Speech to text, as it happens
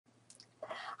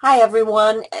Hi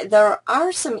everyone. There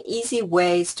are some easy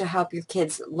ways to help your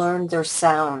kids learn their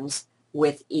sounds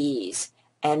with ease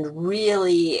and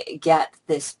really get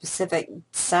the specific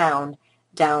sound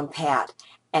down pat.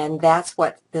 And that's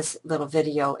what this little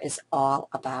video is all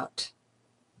about.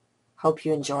 Hope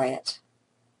you enjoy it.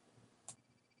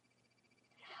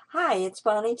 Hi, it's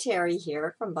Bonnie Terry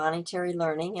here from Bonnie Terry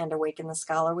Learning and Awaken the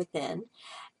Scholar Within.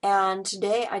 And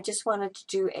today I just wanted to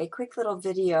do a quick little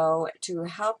video to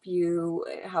help your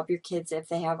kids if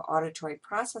they have auditory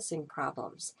processing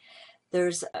problems.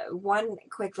 There's one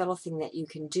quick little thing that you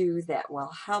can do that will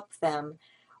help them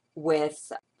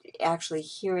with actually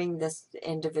hearing this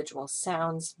individual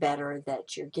sounds better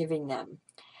that you're giving them,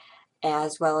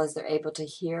 as well as they're able to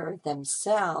hear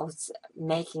themselves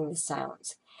making the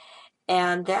sounds.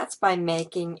 And that's by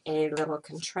making a little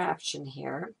contraption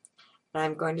here.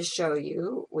 I'm going to show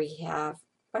you. We have,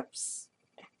 oops,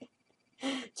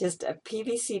 just a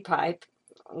PVC pipe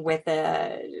with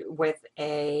a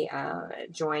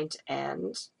joint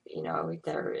end. You know,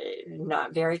 they're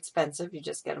not very expensive. You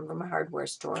just get them from a hardware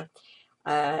store.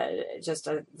 Just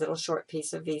a little short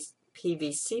piece of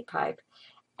PVC pipe,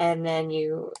 and then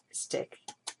you stick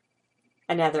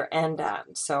another end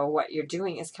on. So what you're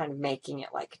doing is kind of making it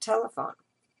like a telephone.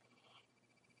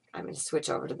 I'm going to switch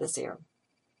over to this ear.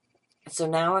 So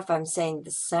now if I'm saying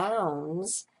the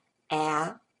sounds,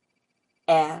 a,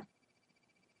 I,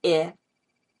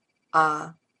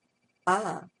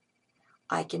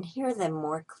 I can hear them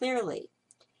more clearly.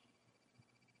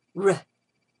 R,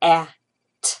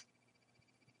 t,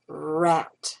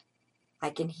 rat. I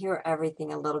can hear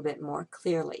everything a little bit more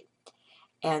clearly.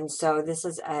 And so this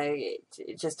is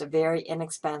just a very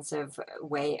inexpensive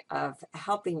way of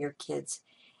helping your kids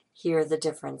hear the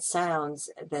different sounds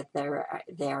that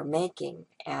they are making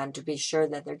and to be sure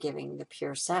that they're giving the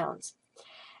pure sounds.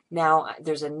 Now,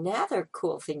 there's another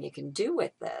cool thing you can do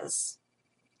with this.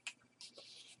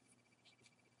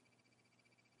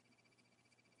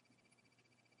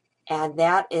 And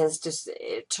that is just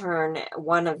turn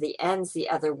one of the ends the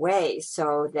other way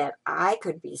so that I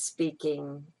could be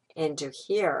speaking into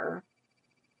here,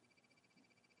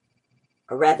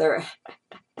 or rather,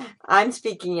 I'm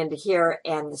speaking into here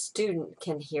and the student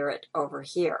can hear it over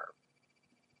here.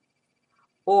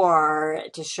 Or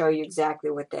to show you exactly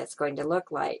what that's going to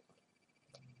look like,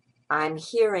 I'm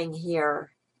hearing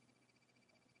here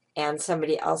and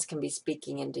somebody else can be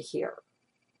speaking into here.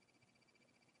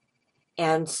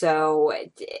 And so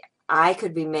I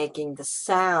could be making the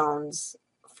sounds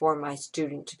for my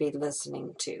student to be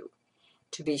listening to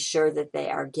be sure that they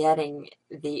are getting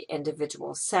the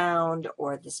individual sound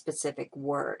or the specific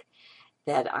word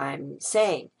that I'm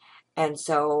saying. And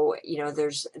so, you know,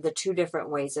 there's the two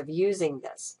different ways of using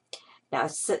this. Now,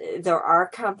 there are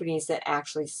companies that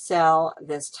actually sell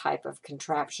this type of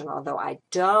contraption, although I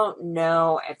don't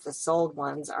know if the sold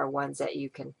ones are ones that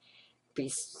you can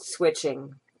be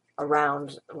switching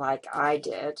around like I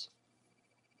did.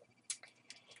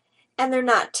 And they're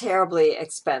not terribly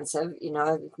expensive, you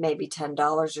know, maybe $10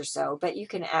 or so, but you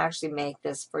can actually make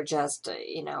this for just,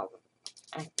 you know,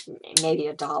 maybe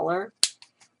 $1,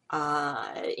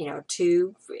 you know,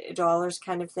 $2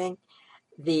 kind of thing.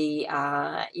 You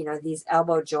know, these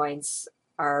elbow joints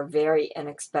are very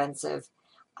inexpensive.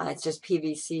 It's just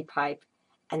PVC pipe,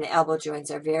 and the elbow joints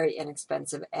are very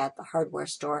inexpensive at the hardware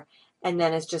store. And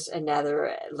then it's just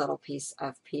another little piece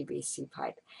of PVC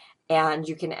pipe. And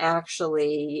you can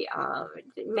actually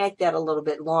make that a little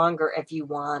bit longer if you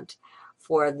want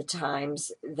for the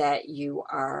times that you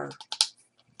are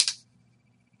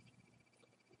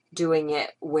doing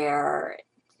it where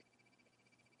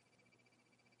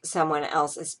someone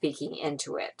else is speaking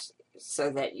into it, so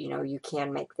that, you know, you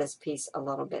can make this piece a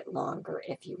little bit longer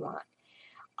if you want.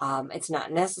 It's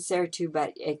not necessary to,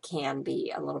 but it can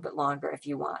be a little bit longer if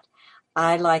you want.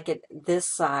 I like it this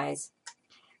size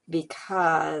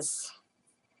because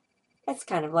it's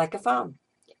kind of like a phone,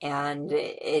 and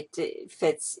it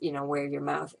fits, you know, where your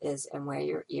mouth is and where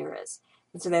your ear is.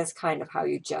 And so that's kind of how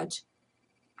you judge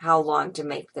how long to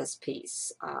make this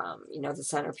piece. You know, the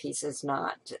centerpiece is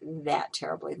not that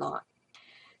terribly long.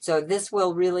 So this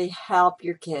will really help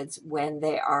your kids when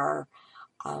they are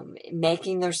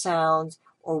making their sounds,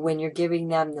 or when you're giving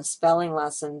them the spelling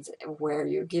lessons where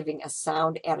you're giving a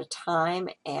sound at a time,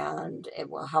 and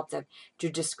it will help them to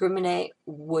discriminate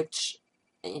which,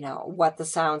 you know, what the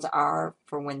sounds are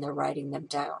for when they're writing them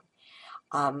down.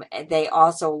 They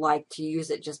also like to use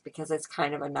it just because it's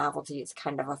kind of a novelty. It's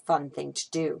kind of a fun thing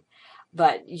to do.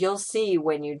 But you'll see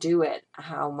when you do it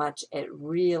how much it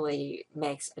really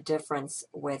makes a difference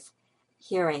with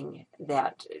hearing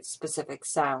that specific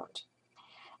sound.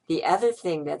 The other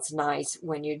thing that's nice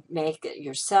when you make it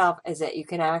yourself is that you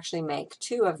can actually make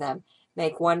two of them.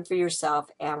 Make one for yourself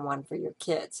and one for your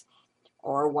kids,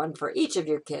 or one for each of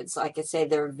your kids. Like I say,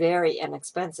 they're very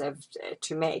inexpensive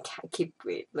to make. I keep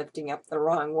lifting up the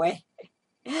wrong way.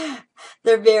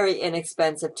 They're very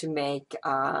inexpensive to make.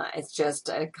 It's just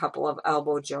a couple of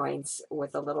elbow joints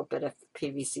with a little bit of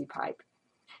PVC pipe.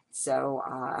 So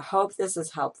I hope this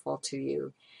is helpful to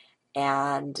you,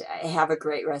 and have a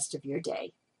great rest of your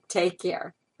day. Take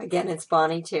care. Again, it's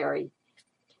Bonnie Terry,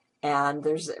 and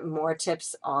there's more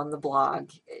tips on the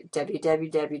blog,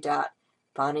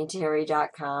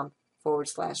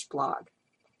 www.bonnieterry.com/blog.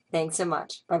 Thanks so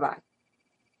much. Bye-bye.